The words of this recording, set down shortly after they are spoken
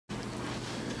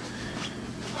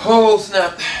Oh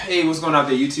snap! Hey, what's going on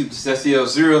there, YouTube? This is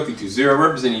SEL0320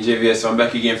 representing JVS. So I'm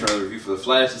back again for another review for The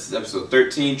Flash. This is episode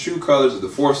 13, True Colors of the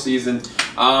 4th season.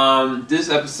 This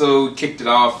episode kicked it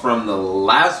off from the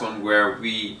last one where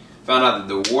we found out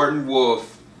that the Warden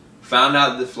Wolf found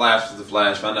out the Flash was the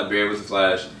Flash, found out Barry was the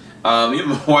Flash. Me and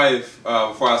my wife,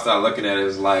 before I started looking at it,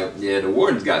 was like, yeah, the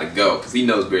Warden's got to go because he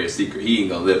knows Barry's secret. He ain't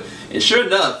gonna live. And sure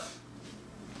enough,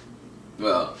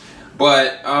 well.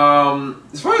 But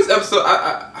as far as this episode,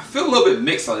 I feel a little bit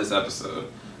mixed on this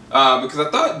episode because I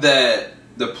thought that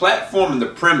the platform and the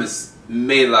premise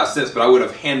made a lot of sense, but I would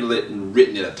have handled it and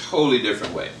written it a totally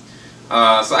different way. So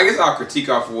I guess I'll critique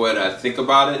off of what I think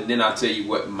about it, and then I'll tell you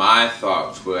what my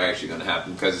thoughts were actually going to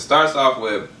happen. Because it starts off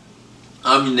with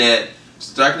Amunet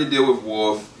starting to deal with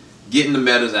Wolf, getting the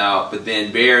metas out, but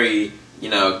then Barry, you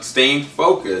know, staying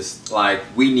focused, like,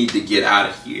 we need to get out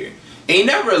of here. And he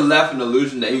never left an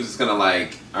illusion that he was just gonna,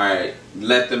 like, alright,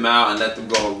 let them out and let them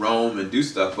go roam and do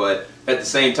stuff, but at the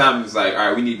same time he was like,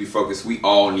 alright, we need to be focused, we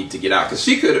all need to get out. Because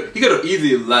he could have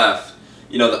easily left,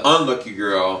 you know, the unlucky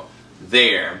girl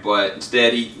there, but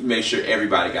instead he made sure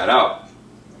everybody got out.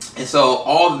 And so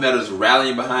all the metas were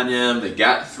rallying behind him, they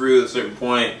got through at a certain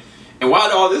point, and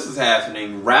while all this was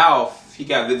happening, Ralph, he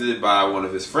got visited by one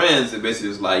of his friends and basically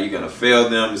was like, you're going to fail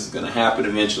them, this is going to happen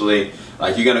eventually,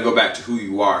 like you're going to go back to who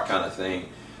you are kind of thing.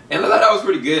 And I thought that was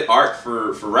pretty good arc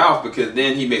for Ralph, because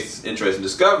then he makes this interesting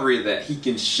discovery that he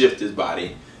can shift his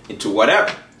body into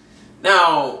whatever.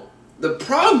 Now, the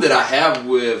problem that I have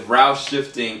with Ralph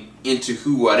shifting into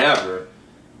who whatever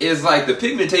is like the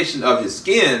pigmentation of his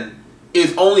skin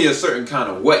is only a certain kind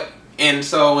of way. And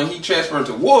so when he transferred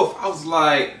into Wolf, I was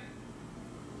like,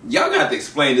 y'all gonna have to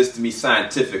explain this to me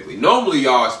scientifically. Normally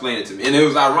y'all explain it to me. And it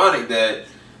was ironic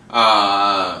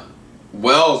that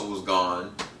Wells was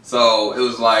gone. So it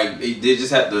was like they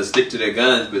just had to stick to their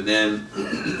guns, but then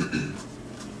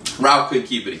Ralph couldn't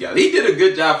keep it together. He did a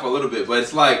good job for a little bit, but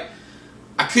it's like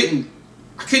I couldn't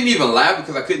even laugh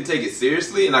because I couldn't take it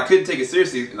seriously, and I couldn't take it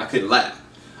seriously and I couldn't laugh.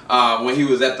 When he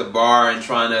was at the bar and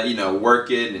trying to, you know,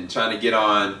 work it and trying to get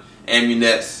on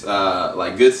Amunet's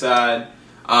like good side.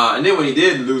 And then when he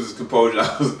did lose his composure,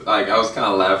 I was kind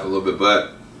of laughing a little bit.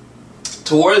 But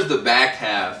towards the back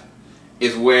half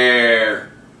is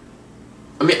where,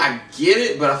 I mean, I get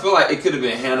it, but I feel like it could have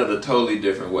been handled a totally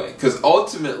different way. Because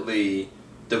ultimately,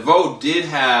 DeVoe did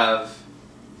have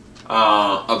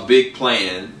a big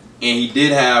plan, and he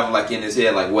did have like in his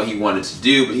head like what he wanted to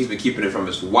do, but he's been keeping it from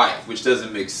his wife, which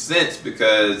doesn't make sense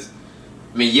because,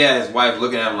 I mean, yeah, his wife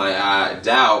looking at him like, I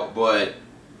doubt, but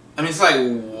I mean, it's like,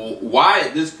 why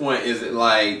at this point is it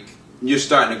like you're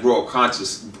starting to grow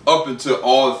conscious up into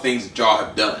all the things that y'all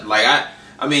have done? Like,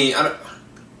 I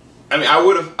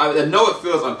know it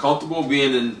feels uncomfortable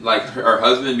being in, like, her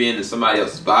husband being in somebody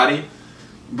else's body,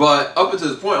 but up until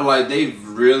this point, like, they've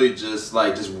really just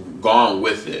gone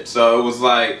with it. So it was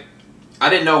like, I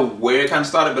didn't know where it kind of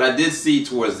started, but I did see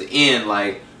towards the end,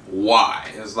 like, why?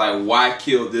 It's like, why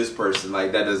kill this person?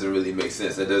 Like, that doesn't really make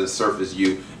sense. That doesn't surface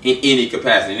you in any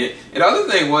capacity. And the other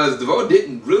thing was, DeVoe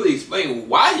didn't really explain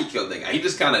why he killed that guy. He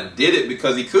just kind of did it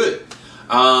because he could.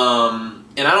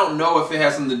 And I don't know if it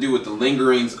has something to do with the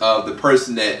lingerings of the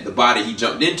person that the body he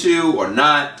jumped into or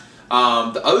not.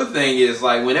 The other thing is,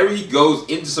 like, whenever he goes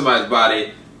into somebody's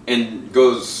body and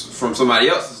goes from somebody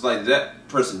else, it's like, did that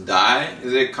person die?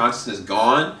 Is their consciousness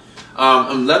gone?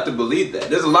 I'm left to believe that.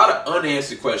 There's a lot of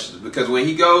unanswered questions because when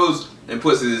he goes and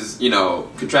puts his, you know,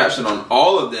 contraption on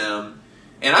all of them,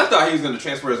 and I thought he was going to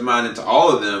transfer his mind into all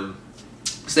of them,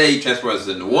 say he transfers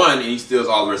into one and he steals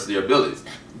all the rest of their abilities.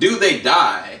 Do they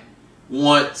die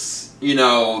once, you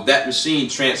know, that machine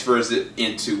transfers it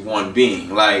into one being?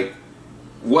 Like,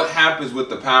 what happens with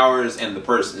the powers and the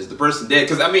person? Is the person dead?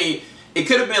 Because, I mean, it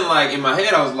could have been like, in my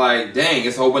head, I was like, dang,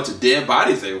 it's a whole bunch of dead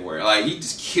bodies everywhere. Like, he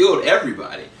just killed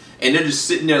everybody. And they're just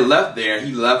sitting there left there.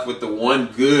 He left with the one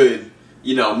good,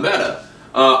 you know, meta.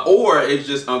 Or it's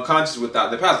just unconscious without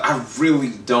the powers. I really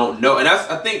don't know. And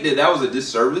I think that was a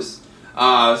disservice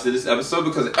to this episode,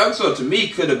 because the episode to me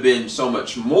could have been so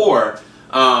much more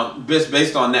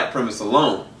based on that premise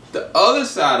alone. The other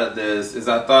side of this is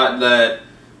I thought that,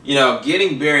 you know,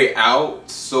 getting Barry out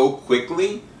so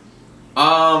quickly,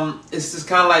 it's just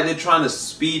kind of like they're trying to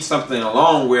speed something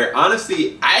along, where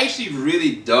honestly I actually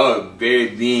really dug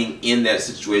Barry being in that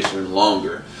situation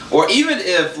longer. Or even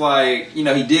if, like, you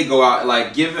know, he did go out,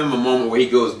 like, give him a moment where he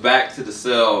goes back to the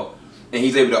cell and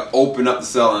he's able to open up the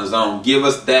cell on his own. Give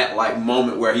us that, like,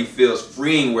 moment where he feels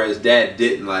freeing where his dad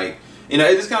didn't. Like, you know,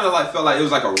 it just kind of like felt like it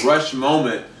was like a rush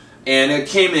moment, and it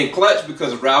came in clutch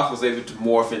because Ralph was able to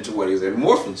morph into what he was able to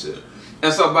morph into.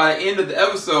 And so by the end of the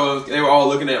episode, they were all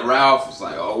looking at Ralph. It's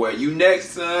like, oh, well, you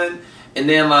next, son. And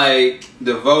then like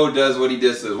DeVoe does what he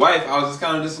did to his wife. I was just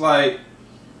kind of just like,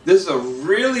 this is a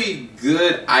really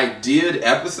good ideaed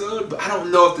episode, but I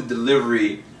don't know if the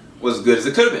delivery was as good as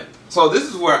it could have been. So this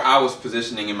is where I was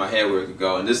positioning in my head where it could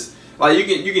go. And this, like,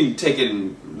 you can take it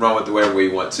and run with it wherever way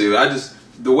you want to.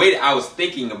 The way that I was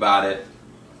thinking about it,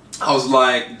 I was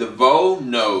like, DeVoe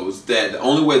knows that the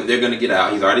only way that they're going to get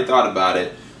out, he's already thought about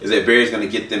it, is that Barry's going to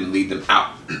get them and lead them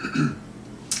out.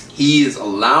 He is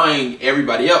allowing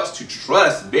everybody else to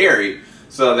trust Barry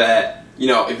so that, you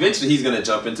know, eventually he's going to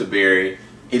jump into Barry.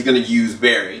 He's going to use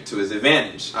Barry to his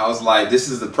advantage. I was like, this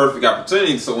is the perfect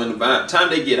opportunity. So when by the time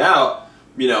they get out,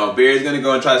 you know, Barry's going to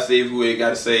go and try to save who he got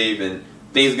to save, and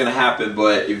things are going to happen.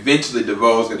 But eventually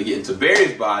DeVoe's going to get into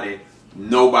Barry's body.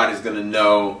 Nobody's going to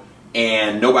know,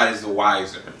 and nobody's the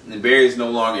wiser. And Barry's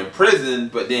no longer in prison,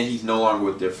 but then he's no longer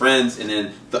with their friends. And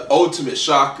then the ultimate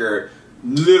shocker,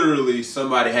 literally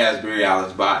somebody has Barry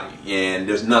Allen's body, and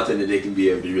there's nothing that they can be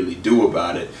able to really do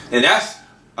about it. And that's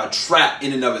a trap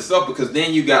in and of itself, because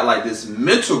then you got like this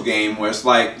mental game where it's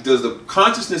like, does the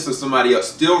consciousness of somebody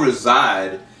else still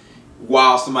reside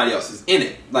while somebody else is in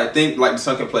it? Like, think like the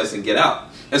Sunken Place and Get Out.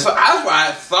 And so that's why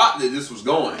I thought that this was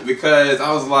going, because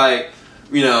I was like,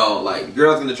 you know, like the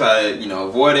girl's gonna try to, you know,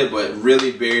 avoid it, but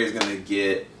really Barry's gonna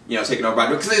get, you know, taken over by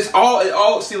it, because it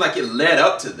all seemed like it led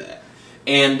up to that.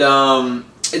 And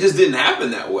it just didn't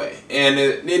happen that way. And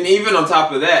even on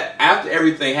top of that, after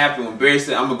everything happened, when Barry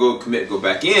said, I'm going to go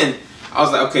back in, I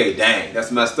was like, okay, dang,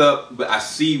 that's messed up. But I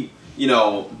see, you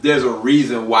know, there's a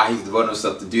reason why he's devoting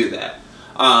himself to do that.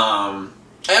 I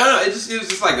don't know, it was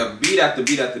just like a beat after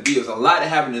beat after beat. It was a lot that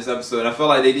happened in this episode, and I felt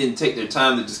like they didn't take their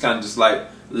time to just kind of just like,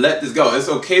 let this go. It's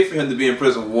okay for him to be in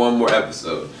prison one more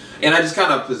episode. And I just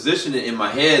kind of positioned it in my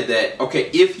head that, okay,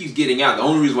 if he's getting out, the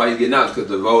only reason why he's getting out is because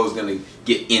DeVoe is going to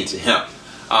get into him.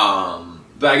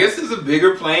 But I guess there's a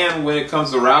bigger plan when it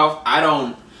comes to Ralph. I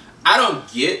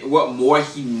don't get what more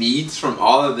he needs from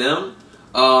all of them.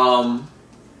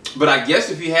 But I guess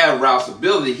if he had Ralph's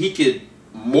ability, he could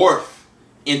morph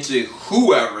into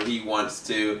whoever he wants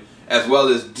to, as well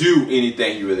as do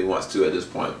anything he really wants to at this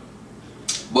point.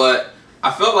 But I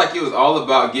felt like it was all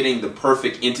about getting the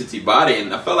perfect entity body,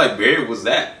 and I felt like Barry was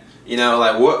that. You know,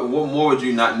 like what more would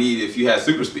you not need if you had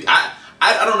super speed?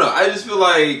 I don't know. I just feel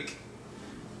like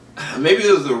maybe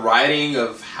it was the writing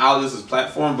of how this is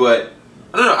platformed, but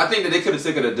I don't know. I think that they could have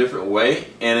taken it a different way,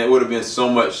 and it would have been so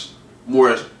much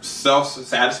more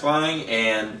self-satisfying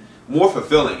and more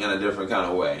fulfilling in a different kind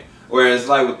of way. Whereas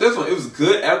like with this one, it was a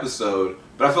good episode,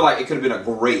 but I feel like it could have been a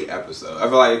great episode. I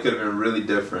feel like it could have been really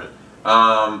different.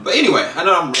 But anyway, I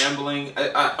know I'm rambling.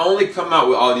 I only come out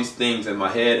with all these things in my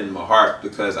head and my heart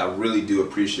because I really do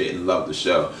appreciate and love the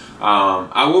show.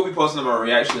 I will be posting my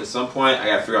reaction at some point. I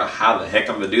gotta figure out how the heck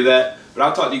I'm gonna do that. But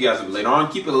I'll talk to you guys later on.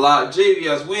 Keep it locked.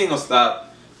 JVS, we ain't gonna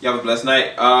stop. You have a blessed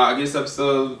night. I guess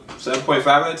episode 7.5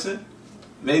 out of 10?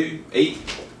 Maybe 8?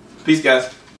 Peace, guys.